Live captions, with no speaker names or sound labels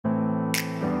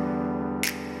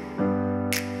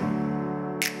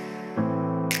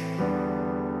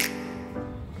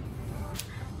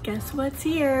Guess what's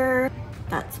here?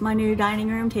 That's my new dining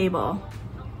room table.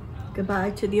 Goodbye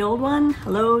to the old one,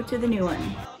 hello to the new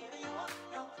one.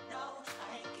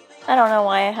 I don't know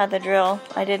why I had the drill.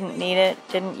 I didn't need it,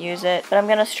 didn't use it, but I'm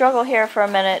gonna struggle here for a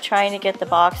minute trying to get the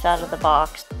box out of the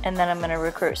box, and then I'm gonna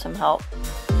recruit some help.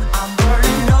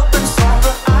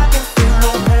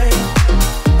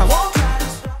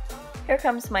 Here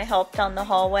comes my help down the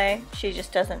hallway. She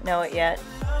just doesn't know it yet.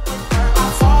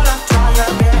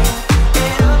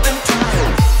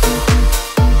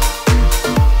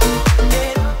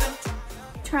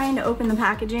 Trying to open the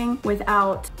packaging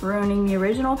without ruining the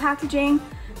original packaging.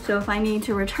 So if I need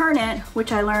to return it,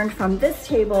 which I learned from this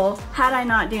table, had I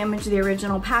not damaged the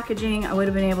original packaging, I would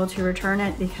have been able to return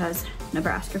it because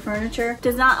Nebraska Furniture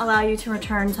does not allow you to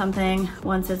return something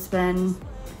once it's been,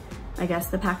 I guess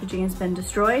the packaging has been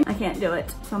destroyed. I can't do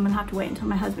it, so I'm gonna have to wait until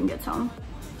my husband gets home,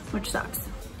 which sucks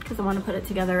because I want to put it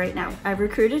together right now. I've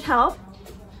recruited help.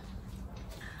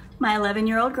 My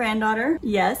 11-year-old granddaughter,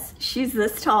 yes, she's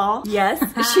this tall. Yes,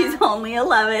 she's only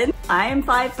 11. I am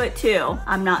 5'2".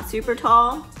 I'm not super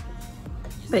tall,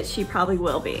 but she probably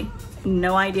will be.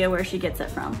 No idea where she gets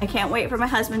it from. I can't wait for my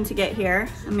husband to get here.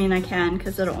 I mean, I can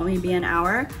because it'll only be an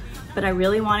hour, but I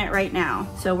really want it right now.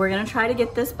 So we're gonna try to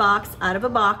get this box out of a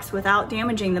box without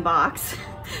damaging the box.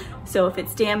 So if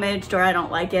it's damaged or I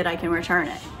don't like it, I can return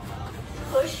it.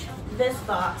 Push this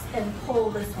box and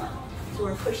pull this one. So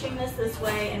we're pushing this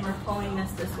way and we're pulling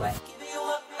this way.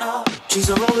 She's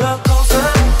a roller coaster.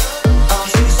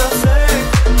 She's so sick.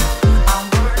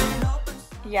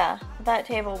 Yeah, that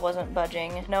table wasn't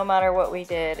budging. No matter what we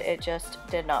did, it just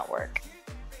did not work.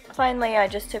 Finally, I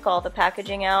just took all the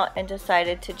packaging out and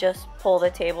decided to just pull the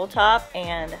tabletop,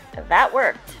 and that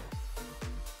worked.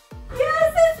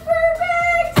 Yes, it's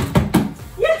perfect!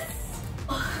 Yes!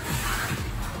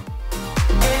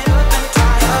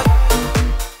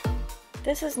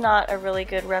 This is not a really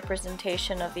good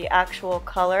representation of the actual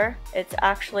color. It's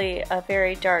actually a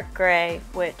very dark gray,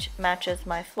 which matches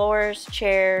my floors,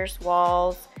 chairs,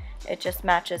 walls. It just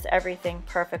matches everything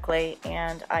perfectly,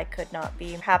 and I could not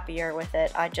be happier with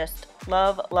it. I just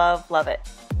love, love, love it.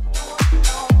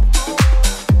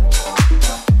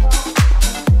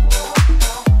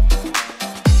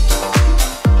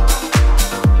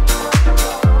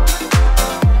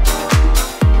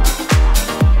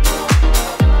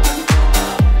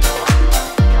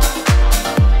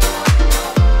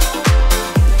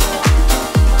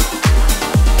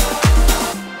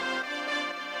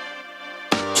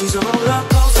 She's a roller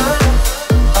coaster.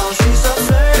 Oh, she's so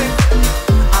sick.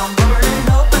 I'm burning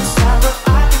up inside, but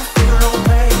I can feel no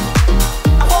pain.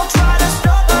 I won't try to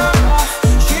stop her.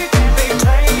 She can't be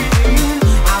tamed.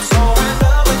 I'm so in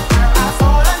love with her. I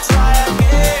fall and try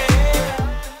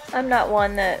again. I'm not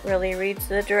one that really reads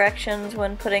the directions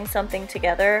when putting something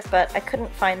together, but I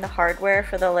couldn't find the hardware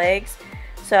for the legs.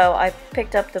 So I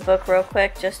picked up the book real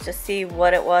quick just to see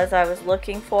what it was I was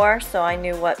looking for, so I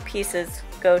knew what pieces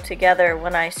go together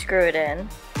when I screw it in.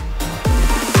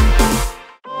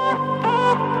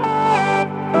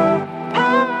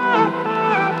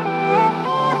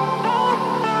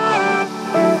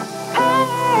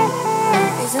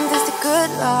 Isn't this the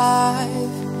good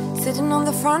life? Sitting on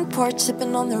the front porch,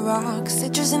 sipping on the rocks,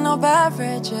 citrus in our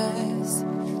beverages,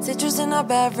 citrus in our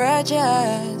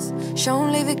beverages. Show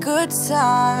only the good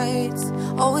sides.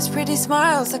 Always pretty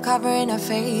smiles are covering our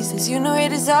faces. You know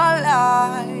it is all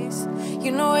lies.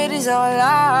 You know it is all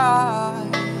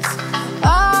lies.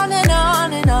 On and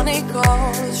on it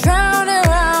goes, round and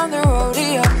round the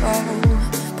rodeo.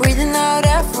 Breathing out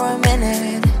air for a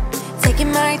minute,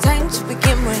 taking my time to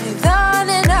begin with. On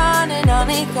and on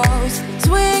it goes,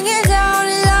 swinging down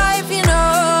in life, you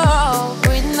know.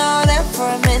 Breathing out air for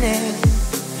a minute,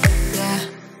 yeah.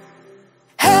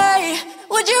 Hey,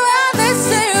 would you rather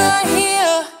stay right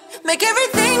here, make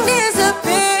everything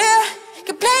disappear?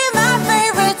 Keep playing my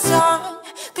favorite song.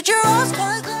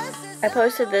 I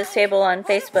posted this table on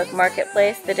Facebook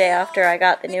Marketplace the day after I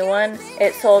got the new one.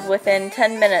 It sold within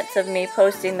 10 minutes of me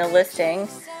posting the listing,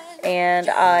 and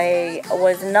I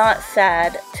was not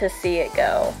sad to see it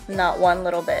go. Not one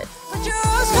little bit.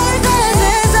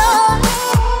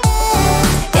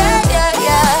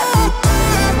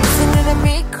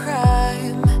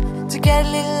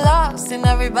 In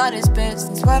everybody's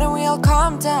business. Why don't we all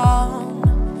calm down?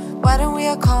 Why don't we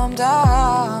all calm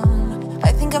down?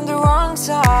 I think I'm the wrong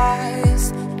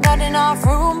size. Not enough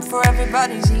room for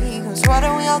everybody's egos. Why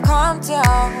don't we all calm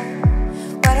down?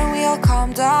 Why don't we all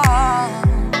calm down?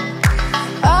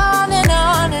 On and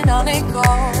on it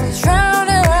goes, round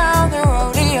and round the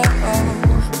rodeo.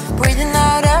 Breathing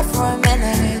out air for a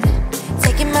minute,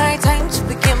 taking my time to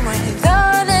begin with.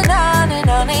 On and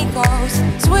on it goes,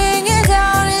 swing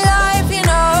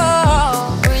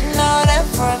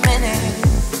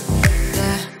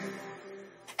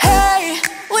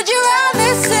would you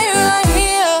rather stay right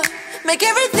here? Make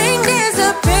everything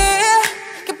disappear.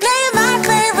 Keep playing my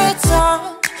favorite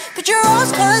song. Put your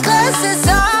rose-colored glasses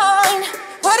on.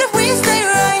 What if we stay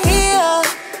right here?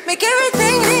 Make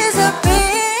everything disappear.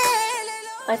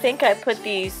 I think I put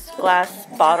these glass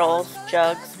bottles,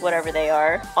 jugs, whatever they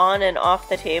are, on and off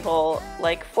the table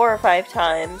like 4 or 5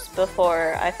 times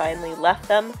before I finally left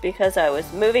them because I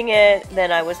was moving it,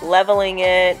 then I was leveling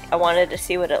it. I wanted to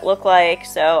see what it looked like,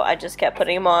 so I just kept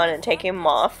putting them on and taking them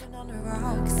off.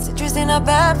 Citrus in our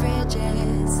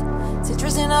beverages,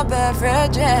 citrus in our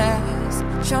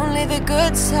beverages. Show only the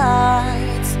good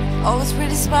sides. Always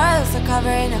pretty smiles are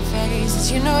covering our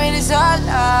faces. You know it is all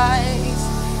lies.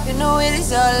 You know it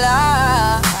is all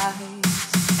lies.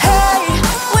 Hey,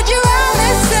 would you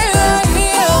rather stay right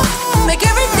here? Make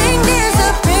everything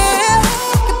disappear.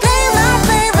 Keep playing my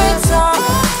favorite song.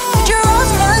 Put your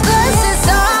rose-colored glasses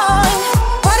on.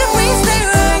 What if we stay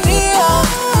right here?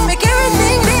 Make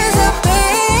everything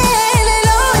disappear. Lay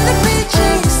low in the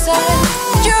beaching side.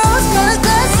 Put your rose-colored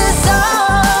glasses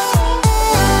on.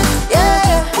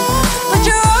 Yeah, put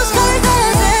your rose-colored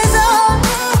glasses on.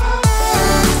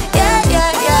 Yeah,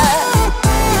 yeah, yeah.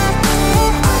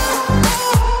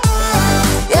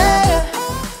 Yeah.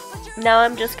 Now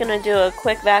I'm just going to do a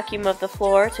quick vacuum of the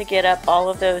floor to get up all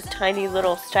of those tiny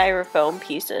little styrofoam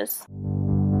pieces.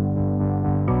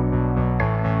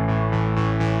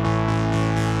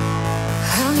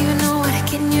 I don't even know what I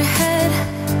get in your head.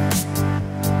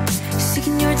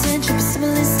 Seeking your attention, but simple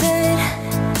instead.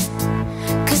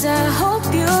 Cause I hope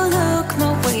you look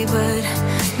my way, but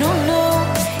no,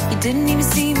 you didn't even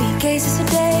see me, gazes a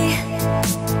day.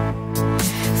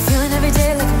 Feeling every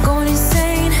day like I'm going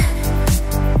insane.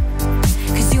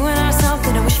 Cause you and I are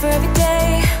something I wish for every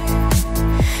day.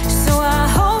 So I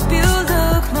hope you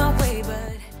look my way,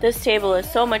 but This table is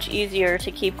so much easier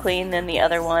to keep clean than the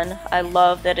other one. I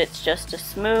love that it's just a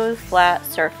smooth, flat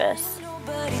surface.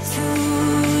 nobody to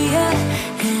ya.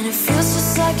 And it feels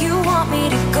just like you want me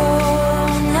to go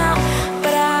now.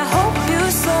 But I hope you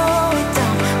slow it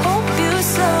down. Hope you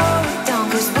slow it down.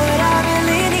 Cause what I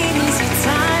really need is your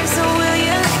time. So will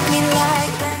you like me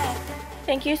like that?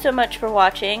 Thank you so much for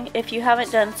watching. If you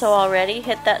haven't done so already,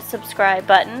 hit that subscribe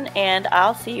button and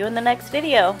I'll see you in the next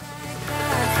video.